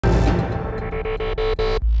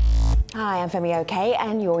Hi, I'm Femi OK,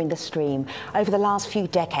 and you're in the stream. Over the last few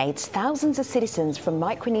decades, thousands of citizens from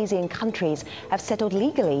Micronesian countries have settled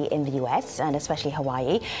legally in the US, and especially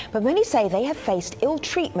Hawaii, but many say they have faced ill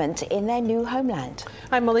treatment in their new homeland.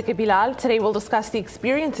 I'm Malika Bilal. Today we'll discuss the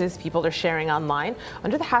experiences people are sharing online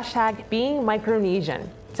under the hashtag Being Micronesian.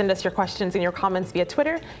 Send us your questions and your comments via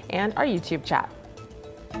Twitter and our YouTube chat.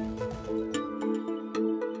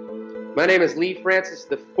 My name is Lee Francis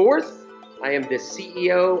IV. I am the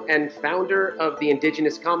CEO and founder of the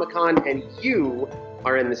Indigenous Comic-Con, and you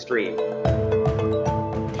are in the stream.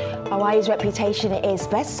 Hawaii's reputation is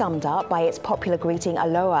best summed up by its popular greeting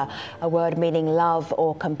aloha, a word meaning love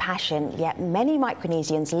or compassion, yet many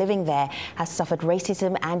Micronesians living there have suffered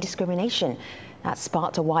racism and discrimination. That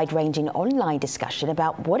sparked a wide-ranging online discussion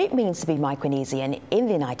about what it means to be Micronesian in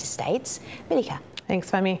the United States. Malika. Thanks,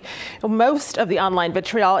 Femi. Most of the online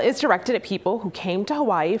vitriol is directed at people who came to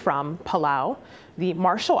Hawaii from Palau, the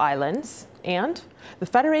Marshall Islands, and the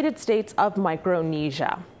Federated States of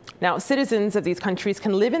Micronesia. Now, citizens of these countries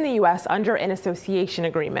can live in the U.S. under an association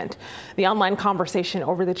agreement. The online conversation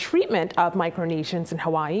over the treatment of Micronesians in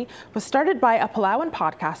Hawaii was started by a Palauan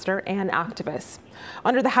podcaster and activist.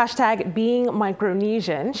 Under the hashtag Being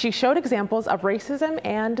Micronesian, she showed examples of racism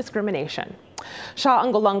and discrimination. Shah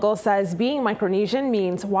Ungalungal says being Micronesian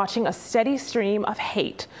means watching a steady stream of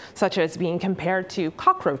hate, such as being compared to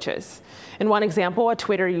cockroaches. In one example, a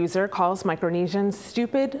Twitter user calls Micronesians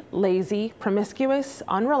stupid, lazy, promiscuous,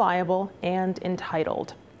 unreliable, and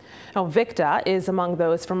entitled. Now, Victa is among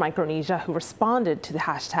those from Micronesia who responded to the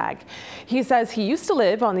hashtag. He says he used to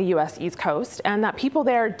live on the U.S. East Coast and that people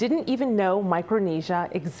there didn't even know Micronesia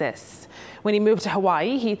exists. When he moved to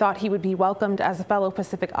Hawaii, he thought he would be welcomed as a fellow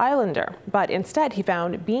Pacific Islander, but instead he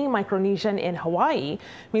found being Micronesian in Hawaii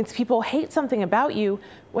means people hate something about you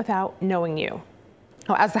without knowing you.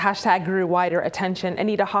 As the hashtag grew wider attention,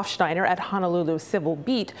 Anita Hofschneider at Honolulu Civil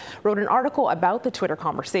Beat wrote an article about the Twitter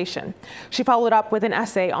conversation. She followed up with an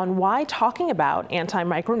essay on why talking about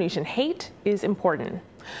anti-Micronesian hate is important.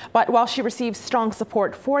 But while she receives strong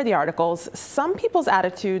support for the articles, some people's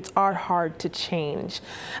attitudes are hard to change.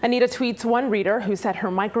 Anita tweets one reader who said her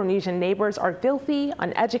Micronesian neighbors are filthy,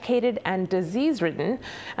 uneducated, and disease-ridden,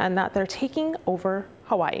 and that they're taking over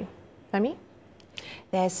Hawaii. Femi?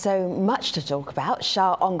 There's so much to talk about.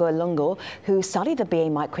 Shah Ongalungal, who studied the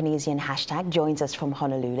Being Micronesian hashtag, joins us from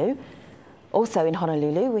Honolulu. Also in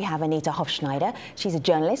Honolulu, we have Anita Hofschneider. She's a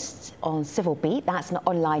journalist on Civil Beat. That's an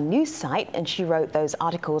online news site, and she wrote those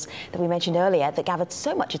articles that we mentioned earlier that gathered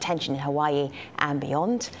so much attention in Hawaii and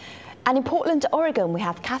beyond. And in Portland, Oregon, we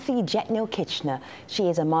have Kathy Jetnil-Kitchener. She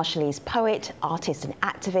is a Marshallese poet, artist and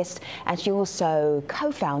activist, and she also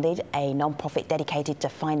co-founded a non-profit dedicated to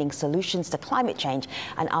finding solutions to climate change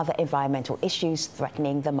and other environmental issues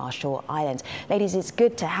threatening the Marshall Islands. Ladies, it's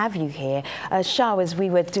good to have you here. Shah, as we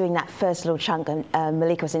were doing that first little chunk, and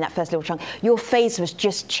Malika was in that first little chunk, your face was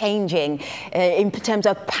just changing in terms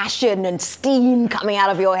of passion and steam coming out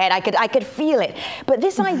of your head. I could feel it. But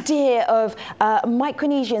this idea of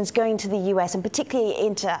Micronesians going to the US and particularly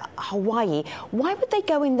into Hawaii, why would they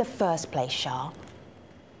go in the first place, Shah?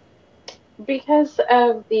 Because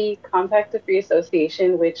of the Compact of Free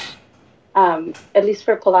Association, which, at least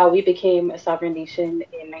for Palau, we became a sovereign nation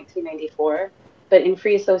in 1994. But in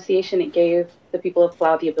free association, it gave the people of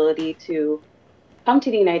Palau the ability to come to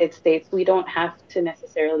the United States. We don't have to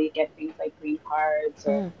necessarily get things like green cards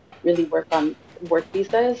or really work on work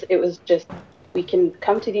visas. It was just, we can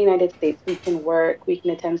come to the United States, we can work, we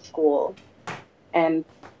can attend school, and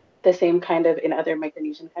the same kind of in other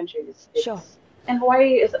Micronesian countries. Sure. And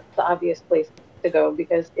Hawaii is the obvious place to go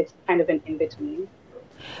because it's kind of an in-between.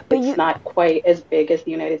 But it's not quite as big as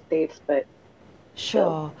the United States, but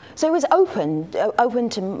sure. So it was open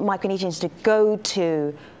to Micronesians to go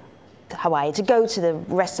to Hawaii, to go to the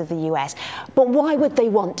rest of the US. But why would they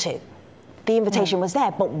want to? The invitation was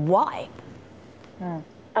there, but why?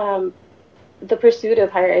 The pursuit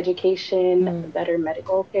of higher education, better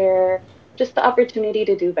medical care, just the opportunity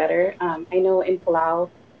to do better. I know in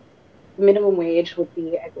Palau, minimum wage would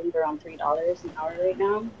be, I believe, around $3 an hour right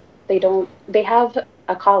now. They have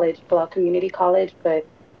a college, Palau Community College, but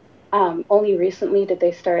only recently did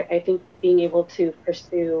they start, I think, being able to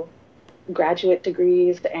pursue graduate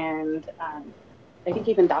degrees and I think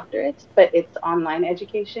even doctorates, but it's online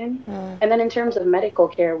education. And then in terms of medical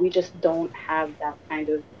care, we just don't have that kind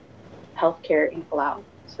of healthcare in Palau.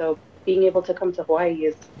 So being able to come to Hawaii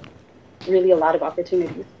is really a lot of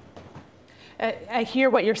opportunities. I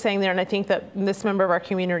hear what you're saying there, and I think that this member of our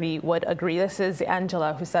community would agree. This is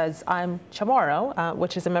Angela, who says, I'm Chamorro,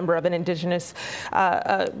 which is a member of an indigenous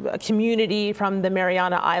community from the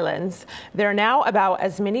Mariana Islands. There are now about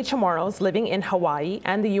as many Chamorros living in Hawaii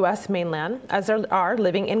and the U.S. mainland as there are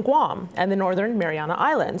living in Guam and the Northern Mariana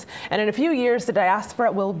Islands. And in a few years, the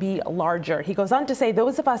diaspora will be larger. He goes on to say,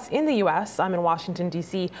 those of us in the U.S., I'm in Washington,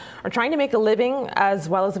 D.C., are trying to make a living as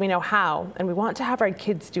well as we know how, and we want to have our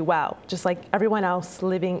kids do well, just like everyone else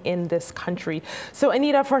living in this country. So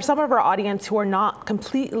Anita, for some of our audience who are not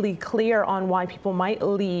completely clear on why people might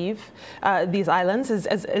leave these islands,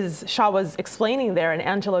 as Shah was explaining there, and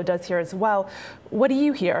Angelo does here as well, what do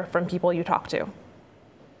you hear from people you talk to?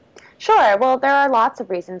 Sure. Well, there are lots of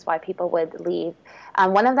reasons why people would leave.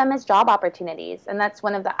 One of them is job opportunities, and that's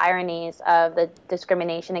one of the ironies of the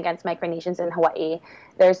discrimination against Micronesians in Hawaii.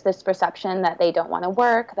 There's this perception that they don't want to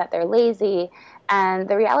work, that they're lazy, and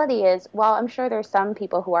the reality is, while I'm sure there's some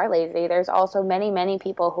people who are lazy, there's also many, many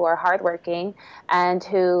people who are hardworking and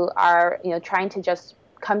who are, trying to just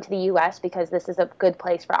come to the U.S. because this is a good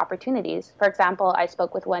place for opportunities. For example, I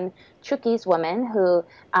spoke with one Chuukese woman who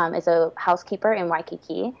is a housekeeper in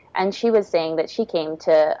Waikiki, and she was saying that she came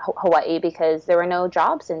to Hawaii because there were no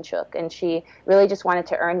jobs in Chuuk, and she really just wanted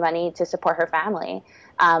to earn money to support her family.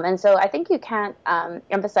 And so I think you can't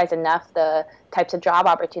emphasize enough the types of job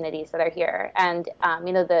opportunities that are here. And,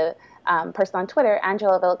 the person on Twitter,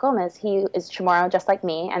 Angelo Villagomez, he is Chamorro just like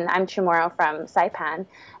me, and I'm Chamorro from Saipan.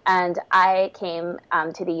 And I came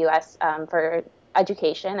to the U.S. For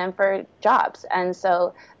education and for jobs. And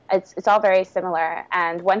so it's all very similar.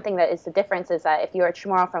 And one thing that is the difference is that if you're a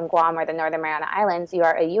Chamorro from Guam or the Northern Mariana Islands, you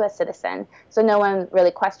are a U.S. citizen. So no one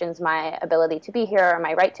really questions my ability to be here or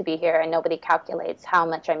my right to be here, and nobody calculates how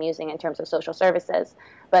much I'm using in terms of social services.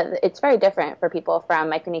 But it's very different for people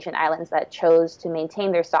from Micronesian islands that chose to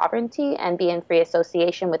maintain their sovereignty and be in free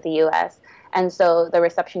association with the U.S. And so the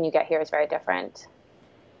reception you get here is very different.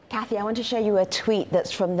 Kathy, I want to show you a tweet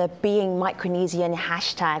that's from the Being Micronesian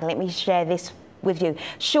hashtag. Let me share this with you.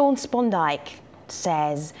 Sean Spondike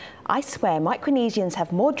says, I swear Micronesians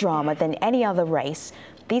have more drama than any other race.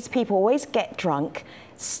 These people always get drunk,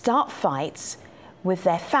 start fights with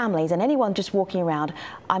their families and anyone just walking around.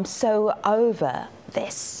 I'm so over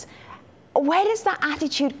this. Where does that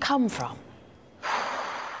attitude come from?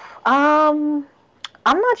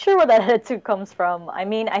 I'm not sure where that attitude comes from. I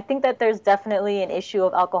mean, I think that there's definitely an issue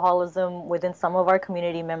of alcoholism within some of our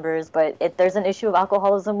community members, but there's an issue of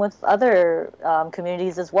alcoholism with other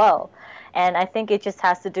communities as well. And I think it just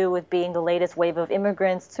has to do with being the latest wave of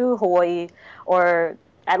immigrants to Hawaii, or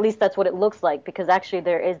at least that's what it looks like, because actually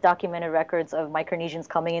there is documented records of Micronesians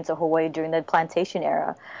coming into Hawaii during the plantation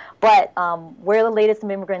era. But we're the latest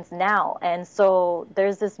immigrants now, and so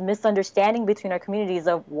there's this misunderstanding between our communities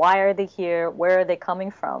of why are they here, where are they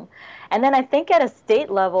coming from. And then I think at a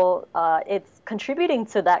state level, it's contributing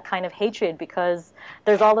to that kind of hatred, because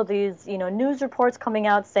there's all of these, news reports coming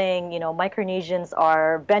out saying, Micronesians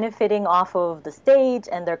are benefiting off of the state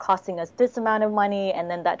and they're costing us this amount of money, and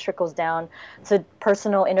then that trickles down to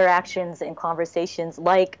personal interactions and conversations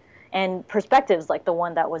and perspectives like the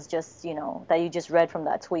one that was just, that you just read from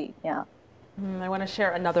that tweet. Yeah. I want to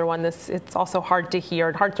share another one. It's also hard to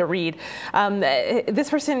hear, hard to read. This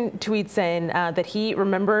person tweets in that he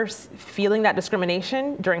remembers feeling that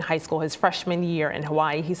discrimination during high school, his freshman year in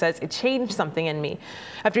Hawaii. He says, it changed something in me.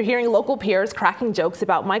 After hearing local peers cracking jokes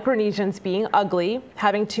about Micronesians being ugly,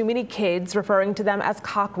 having too many kids, referring to them as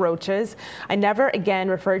cockroaches, I never again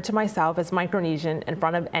referred to myself as Micronesian in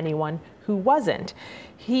front of anyone who wasn't.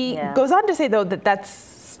 He goes on to say, though, that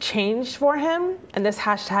that's changed for him, and this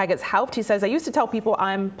hashtag has helped. He says, I used to tell people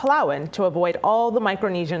I'm Palauan to avoid all the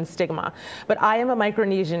Micronesian stigma, but I am a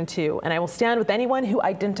Micronesian too, and I will stand with anyone who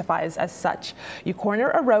identifies as such. You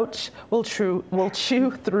corner a roach, we'll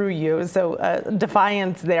chew through you. So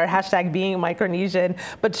defiance there, hashtag being Micronesian.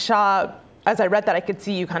 But Shah, as I read that, I could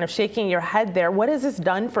see you kind of shaking your head there. What has this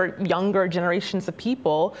done for younger generations of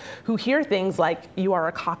people who hear things like, you are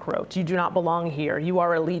a cockroach, you do not belong here, you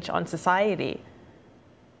are a leech on society?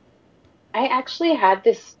 I actually had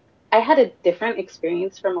a different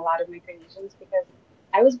experience from a lot of Micronesians, because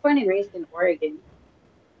I was born and raised in Oregon.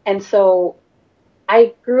 And so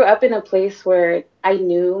I grew up in a place where I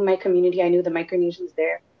knew my community, I knew the Micronesians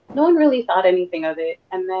there. No one really thought anything of it.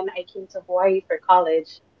 And then I came to Hawaii for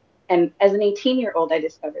college. And as an 18-year-old, I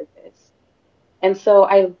discovered this. And so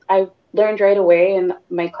I learned right away, and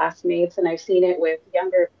my classmates, and I've seen it with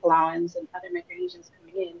younger Palauans and other Micronesians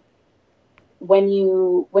coming in. When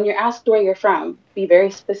you're asked where you're from, be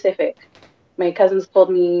very specific. My cousins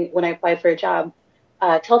told me when I applied for a job,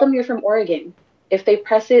 tell them you're from Oregon. if they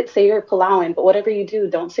press it, say you're Palauan, but whatever you do,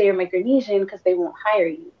 don't say you're Micronesian because they won't hire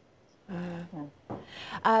you.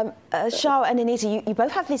 Shah and Anita, you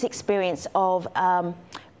both have this experience of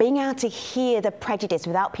being able to hear the prejudice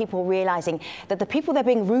without people realizing that the people they're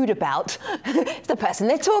being rude about is the person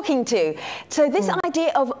they're talking to. So this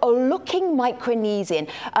idea of looking Micronesian,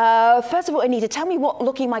 first of all, Anita, tell me what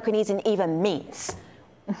looking Micronesian even means.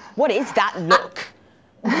 What is that look?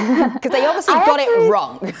 Because they obviously got it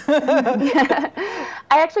wrong.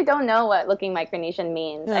 I actually don't know what looking Micronesian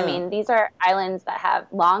means. I mean, these are islands that have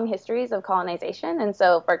long histories of colonization. And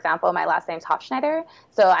so, for example, my last name's Hofschneider.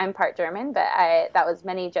 So I'm part German, but that was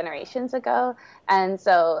many generations ago. And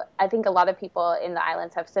so I think a lot of people in the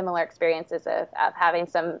islands have similar experiences of having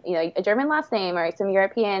some, a German last name or some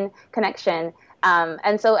European connection.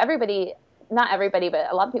 And so everybody, not everybody,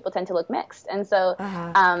 but a lot of people tend to look mixed. And so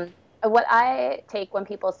what I take when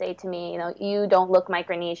people say to me, you don't look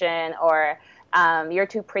Micronesian, or you're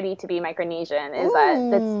too pretty to be Micronesian, is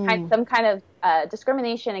that that's some kind of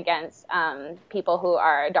discrimination against people who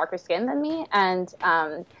are darker skinned than me, and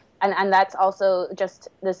that's also just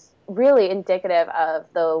this really indicative of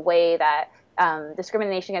the way that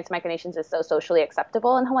discrimination against Micronesians is so socially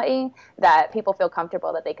acceptable in Hawaii that people feel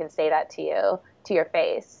comfortable that they can say that to you, to your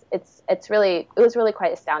face. It was really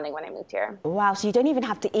quite astounding when I moved here. Wow, so you don't even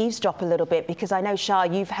have to eavesdrop a little bit, because I know, Shah,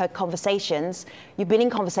 you've heard conversations, you've been in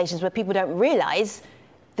conversations where people don't realize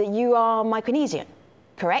that you are Micronesian,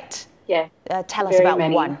 correct? Yeah. Tell us about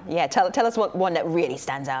one. Yeah, tell us what one that really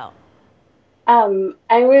stands out. I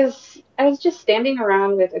was just standing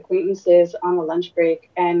around with acquaintances on a lunch break,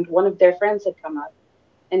 and one of their friends had come up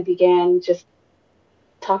and began just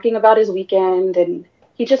talking about his weekend, and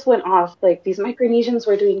he just went off like, these Micronesians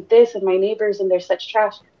were doing this and my neighbors, and they're such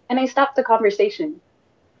trash. And I stopped the conversation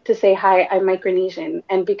to say, hi, I'm Micronesian.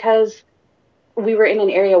 And because we were in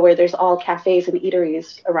an area where there's all cafes and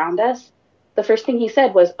eateries around us, the first thing he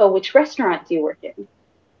said was, oh, which restaurant do you work in?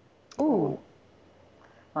 Ooh.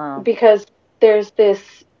 Wow. Because there's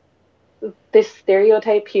this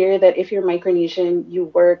stereotype here that if you're Micronesian, you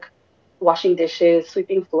work washing dishes,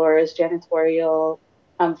 sweeping floors, janitorial,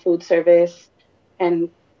 food service.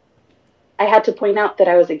 And I had to point out that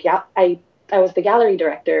I was the gallery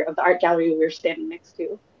director of the art gallery we were standing next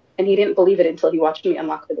to, and he didn't believe it until he watched me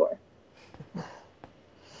unlock the door.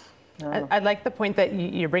 I like the point that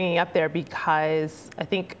you're bringing up there, because I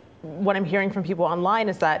think what I'm hearing from people online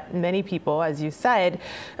is that many people, as you said,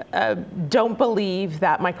 don't believe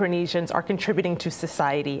that Micronesians are contributing to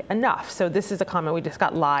society enough. So this is a comment we just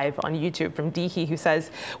got live on YouTube from Dihi, who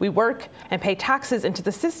says, we work and pay taxes into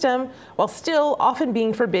the system while still often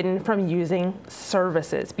being forbidden from using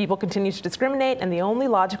services. People continue to discriminate, and the only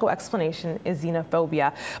logical explanation is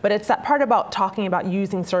xenophobia. But it's that part about talking about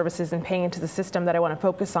using services and paying into the system that I want to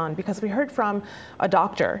focus on, because we heard from a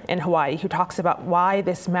doctor in Hawaii who talks about why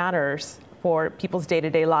this matters for people's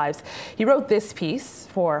day-to-day lives. He wrote this piece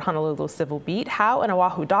for Honolulu Civil Beat, how an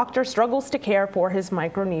Oahu doctor struggles to care for his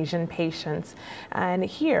Micronesian patients. And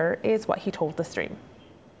here is what he told the stream.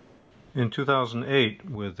 In 2008,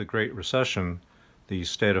 with the Great Recession, the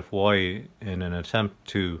state of Hawaii, in an attempt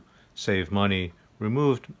to save money,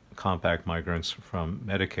 removed compact migrants from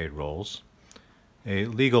Medicaid rolls. A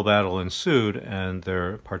legal battle ensued, and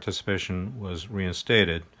their participation was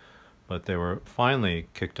reinstated, but they were finally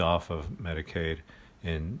kicked off of Medicaid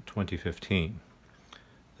in 2015.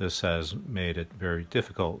 This has made it very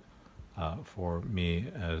difficult for me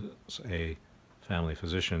as a family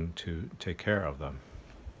physician to take care of them.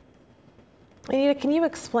 Anita, can you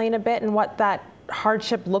explain a bit and what that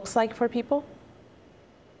hardship looks like for people?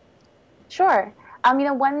 Sure.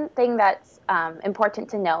 One thing that's important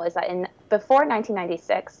to know is that before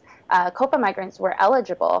 1996, COFA migrants were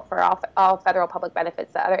eligible for all federal public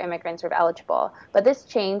benefits that other immigrants were eligible. But this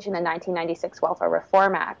changed in the 1996 Welfare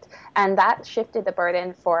Reform Act, and that shifted the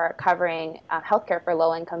burden for covering healthcare for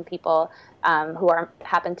low-income people who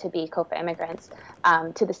happen to be COFA immigrants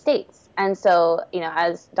to the states. And so,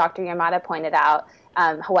 as Dr. Yamada pointed out,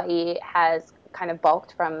 Hawaii has kind of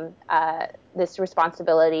bulked from this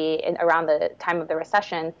responsibility around the time of the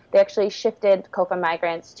recession. They actually shifted COFA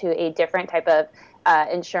migrants to a different type of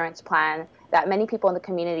insurance plan that many people in the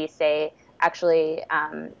community say actually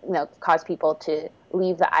caused people to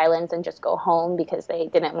leave the islands and just go home because they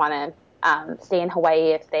didn't want to stay in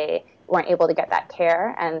Hawaii if they weren't able to get that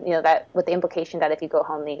care, and that with the implication that if you go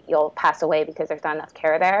home you'll pass away because there's not enough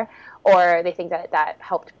care there, or they think that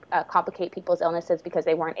helped complicate people's illnesses because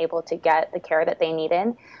they weren't able to get the care that they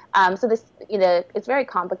needed. So this it's very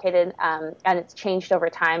complicated, and it's changed over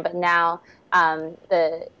time, but now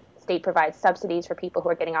the state provides subsidies for people who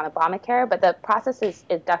are getting on Obamacare, but the process is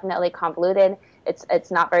definitely convoluted.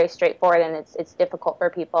 It's not very straightforward, and it's difficult for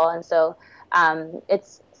people. And so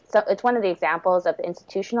it's one of the examples of the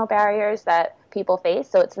institutional barriers that people face.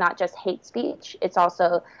 So it's not just hate speech. It's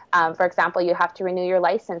also, for example, you have to renew your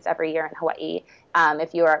license every year in Hawaii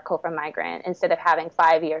if you are a COFA migrant, instead of having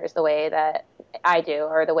 5 years the way that I do,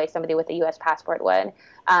 or the way somebody with a U.S. passport would.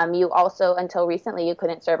 You also, until recently, you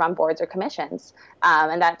couldn't serve on boards or commissions.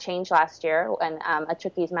 And that changed last year when a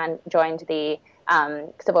Chuukese man joined the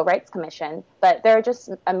Civil Rights Commission. But there are just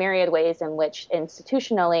a myriad ways in which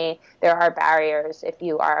institutionally there are barriers if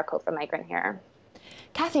you are a COFA migrant here.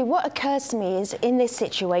 Kathy, what occurs to me is in this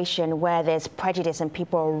situation where there's prejudice and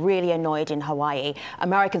people are really annoyed in Hawaii,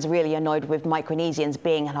 Americans are really annoyed with Micronesians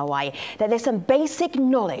being in Hawaii, that there's some basic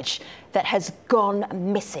knowledge that has gone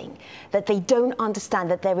missing, that they don't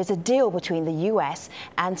understand that there is a deal between the US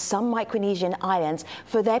and some Micronesian islands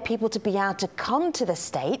for their people to be able to come to the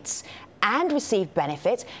States and receive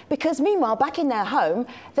benefits, because meanwhile, back in their home,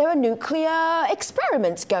 there are nuclear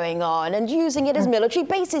experiments going on and using it as military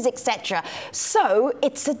bases, etc. So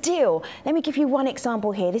it's a deal. Let me give you one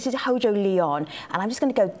example here. This is Hojo Leon, and I'm just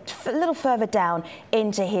going to go a little further down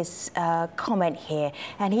into his comment here.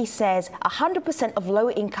 And he says 100% of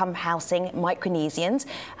low-income housing Micronesians,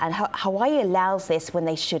 and Hawaii allows this when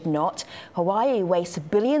they should not. Hawaii wastes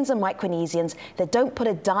billions of Micronesians that don't put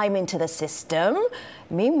a dime into the system.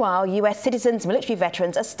 Meanwhile, US citizens, military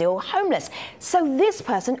veterans are still homeless. So this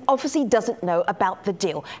person obviously doesn't know about the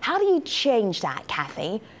deal. How do you change that,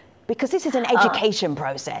 Kathy? Because this is an education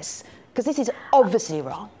process, because this is obviously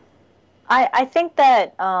wrong. I think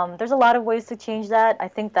that there's a lot of ways to change that. I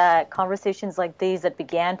think that conversations like these that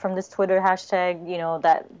began from this Twitter hashtag, you know,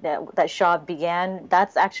 that Shaw began,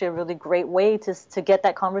 that's actually a really great way to get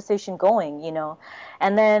that conversation going, you know.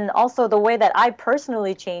 And then also the way that I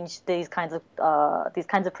personally change these kinds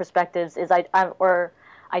of perspectives is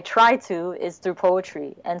I try to, is through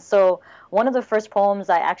poetry. And so one of the first poems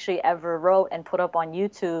I actually ever wrote and put up on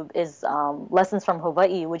YouTube is Lessons from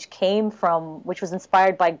Hawaii, which was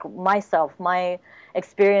inspired by myself, my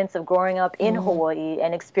experience of growing up in Hawaii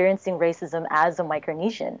and experiencing racism as a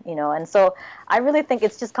Micronesian, you know. And so I really think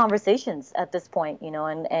it's just conversations at this point, you know,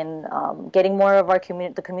 and getting more of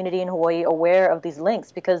the community in Hawaii aware of these links,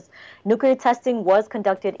 because nuclear testing was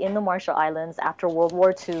conducted in the Marshall Islands after World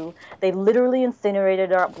War II. They literally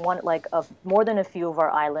incinerated more than a few of our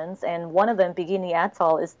islands, and one of them, Bikini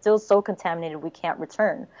Atoll, is still so contaminated we can't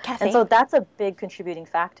return. Kathy, and so that's a big contributing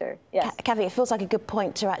factor. Yes. Kathy, it feels like a good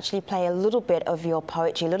point to actually play a little bit of your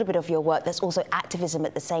poetry, a little bit of your work that's also activism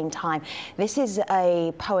at the same time. This is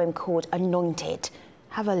a poem called Anointed.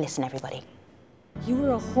 Have a listen, everybody. You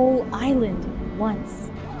were a whole island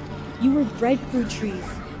once. You were breadfruit trees,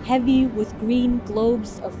 heavy with green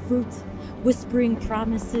globes of fruit, whispering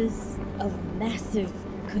promises of massive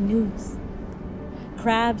canoes.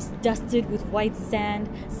 Crabs dusted with white sand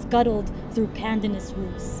scuttled through pandanus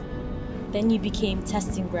roots. Then you became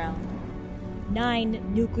testing ground.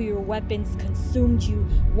 9 nuclear weapons consumed you,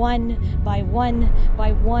 one by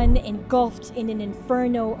one, engulfed in an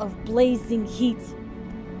inferno of blazing heat.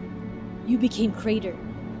 You became crater,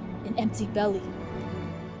 an empty belly.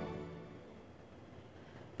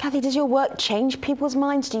 Kathy, does your work change people's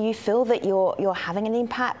minds? Do you feel that you're having an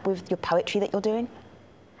impact with your poetry that you're doing?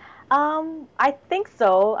 I think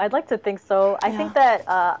so. I'd like to think so. I think that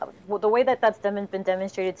the way that that's been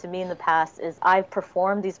demonstrated to me in the past is I've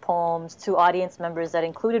performed these poems to audience members that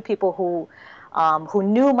included people who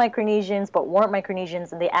knew Micronesians but weren't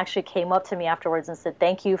Micronesians, and they actually came up to me afterwards and said,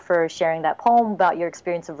 "Thank you for sharing that poem about your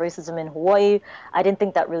experience of racism in Hawaii. I didn't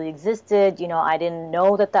think that really existed. You know, I didn't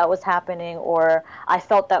know that that was happening, or I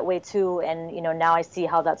felt that way too, and you know, now I see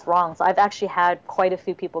how that's wrong." So I've actually had quite a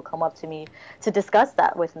few people come up to me to discuss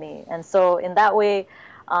that with me, and so in that way,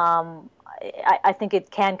 I think it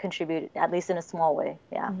can contribute, at least in a small way.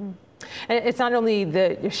 Yeah. Mm-hmm. And it's not only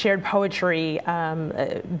the shared poetry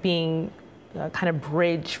being kind of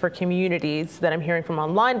bridge for communities that I'm hearing from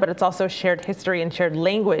online, but it's also shared history and shared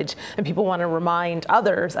language, and people want to remind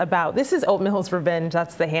others about. This is Oatmeal's Revenge,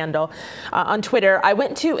 that's the handle. On Twitter, I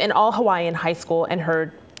went to an all-Hawaiian high school and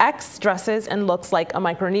heard X dresses and looks like a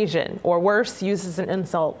Micronesian, or worse, uses an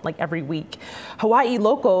insult like every week. Hawaii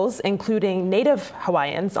locals, including native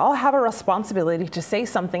Hawaiians, all have a responsibility to say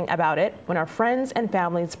something about it when our friends and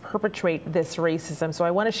families perpetrate this racism. So I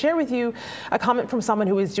want to share with you a comment from someone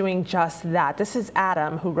who is doing just that. This is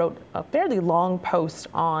Adam, who wrote a fairly long post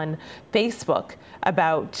on Facebook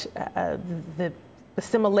about the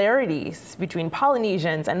similarities between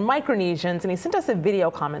Polynesians and Micronesians, and he sent us a video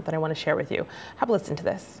comment that I want to share with you. Have a listen to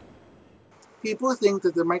this. People think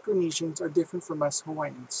that the Micronesians are different from us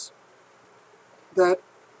Hawaiians. That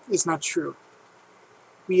is not true.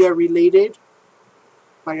 We are related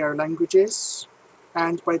by our languages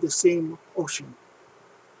and by the same ocean.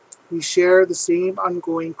 We share the same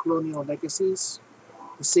ongoing colonial legacies,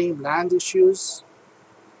 the same land issues,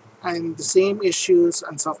 and the same issues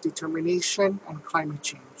on self-determination and climate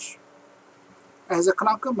change. As a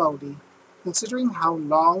Kanaka Maoli, considering how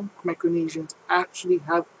long Micronesians actually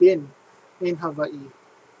have been in Hawaii,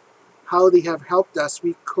 how they have helped us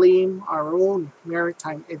reclaim our own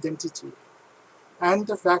maritime identity, and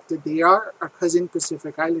the fact that they are our cousin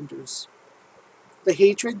Pacific Islanders, the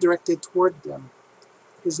hatred directed toward them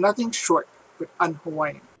is nothing short but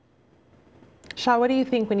un-Hawaiian. Sha, what do you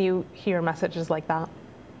think when you hear messages like that?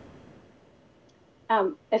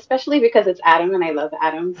 Especially because it's Adam and I love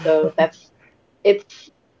Adam, so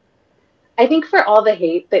I think for all the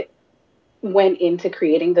hate that went into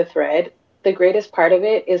creating the thread, the greatest part of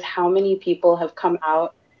it is how many people have come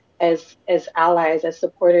out as allies, as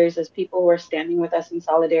supporters, as people who are standing with us in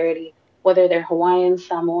solidarity, whether they're Hawaiian,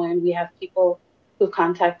 Samoan. We have people who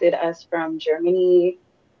contacted us from Germany,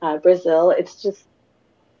 Brazil. It's just,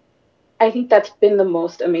 I think that's been the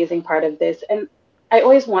most amazing part of this. And I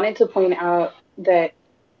always wanted to point out that,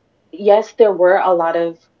 yes, there were a lot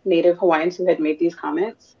of Native Hawaiians who had made these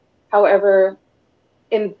comments. However,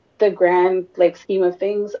 in the grand scheme of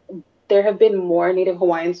things, there have been more Native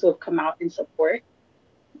Hawaiians who have come out in support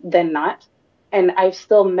than not. And I've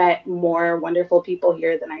still met more wonderful people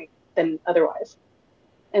here than otherwise.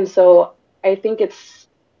 And so I think it's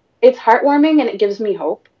heartwarming, and it gives me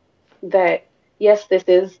hope that, yes, this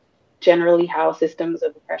is generally how systems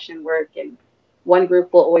of oppression work, and one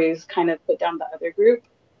group will always kind of put down the other group.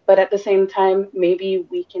 But at the same time, maybe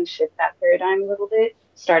we can shift that paradigm a little bit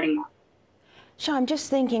starting now. Sha, I'm just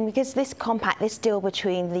thinking, because this compact, this deal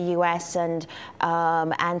between the US and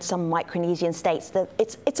some Micronesian states, that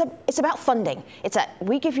it's about funding.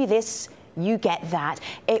 We give you this, you get that.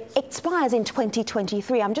 It expires in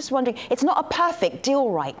 2023. I'm just wondering, it's not a perfect deal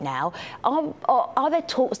right now. Are there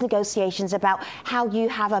talks, negotiations about how you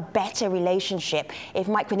have a better relationship if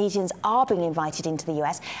Micronesians are being invited into the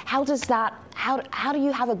US? How do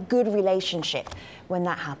you have a good relationship when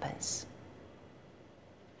that happens?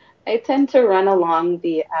 I tend to run along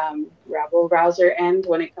the rabble-rouser end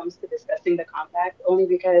when it comes to discussing the compact, only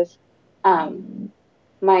because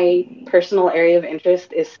my personal area of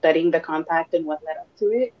interest is studying the compact and what led up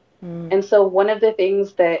to it. And so one of the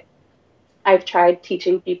things that I've tried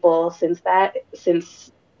teaching people since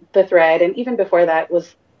the thread, and even before that,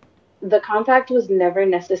 was the compact was never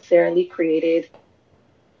necessarily created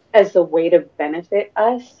as a way to benefit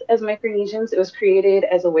us as Micronesians. It was created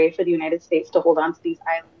as a way for the United States to hold on to these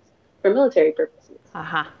islands for military purposes.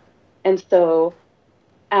 And so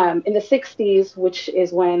in the 60s, which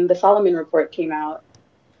is when the Solomon Report came out,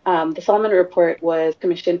 the Solomon Report was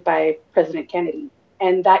commissioned by President Kennedy.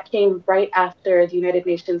 And that came right after the United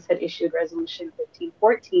Nations had issued Resolution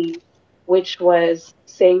 1514, which was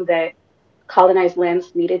saying that colonized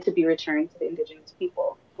lands needed to be returned to the indigenous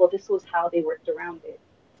people. Well, this was how they worked around it.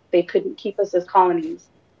 They couldn't keep us as colonies,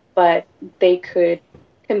 but they could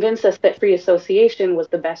convince us that free association was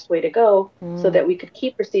the best way to go, so that we could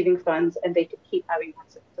keep receiving funds and they could keep having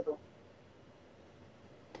access to them.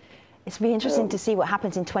 It's really interesting to see what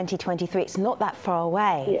happens in 2023. It's not that far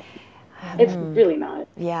away. Yeah. It's really not.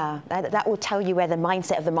 Yeah, that will tell you where the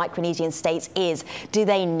mindset of the Micronesian states is. Do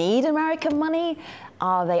they need American money?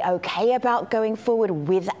 Are they okay about going forward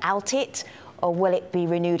without it? Or will it be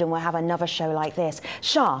renewed and we'll have another show like this?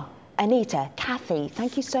 Sha, Anita, Kathy,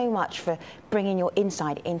 thank you so much for bringing your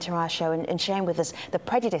insight into our show and sharing with us the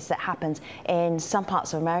prejudice that happens in some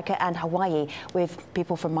parts of America and Hawaii with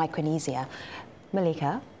people from Micronesia.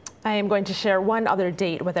 Malika? I am going to share one other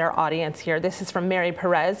date with our audience here. This is from Mary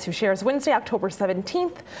Perez, who shares Wednesday, October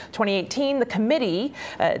 17th, 2018. The committee,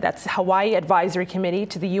 that's Hawaii Advisory Committee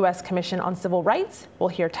to the U.S. Commission on Civil Rights, will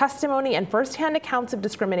hear testimony and firsthand accounts of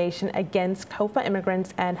discrimination against COFA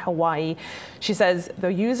immigrants and Hawaii. She says, though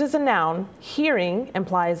used as a noun, hearing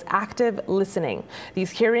implies active listening.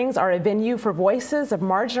 These hearings are a venue for voices of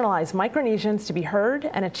marginalized Micronesians to be heard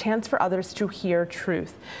and a chance for others to hear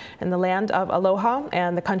truth. In the land of aloha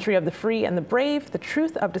and the country of the free and the brave, the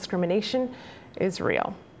truth of discrimination is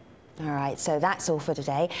real. All right, so that's all for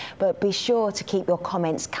today, but be sure to keep your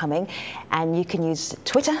comments coming, and you can use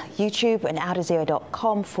Twitter, YouTube, and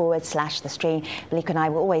outerzero.com/the stream. Malika and I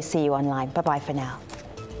will always see you online. Bye-bye for now.